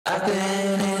I've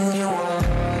been in your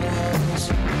waters.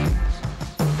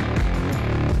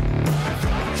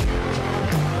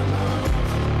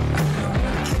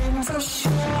 I came for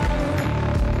sure.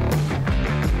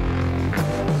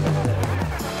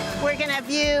 We're going to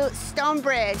view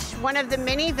Stonebridge, one of the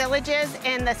many villages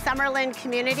in the Summerlin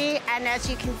community, and as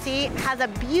you can see, it has a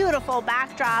beautiful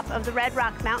backdrop of the Red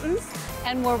Rock Mountains.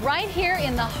 And we're right here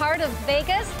in the heart of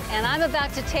Vegas, and I'm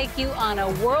about to take you on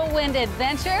a whirlwind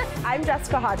adventure. I'm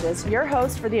Jessica Hodges, your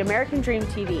host for the American Dream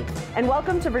TV, and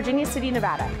welcome to Virginia City,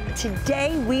 Nevada.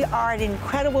 Today we are at an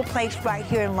incredible place right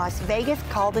here in Las Vegas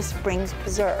called the Springs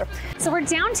Preserve. So we're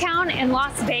downtown in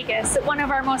Las Vegas at one of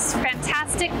our most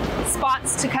fantastic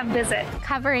spots to come visit.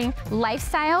 Covering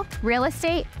lifestyle, real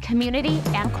estate, community,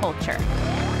 and culture.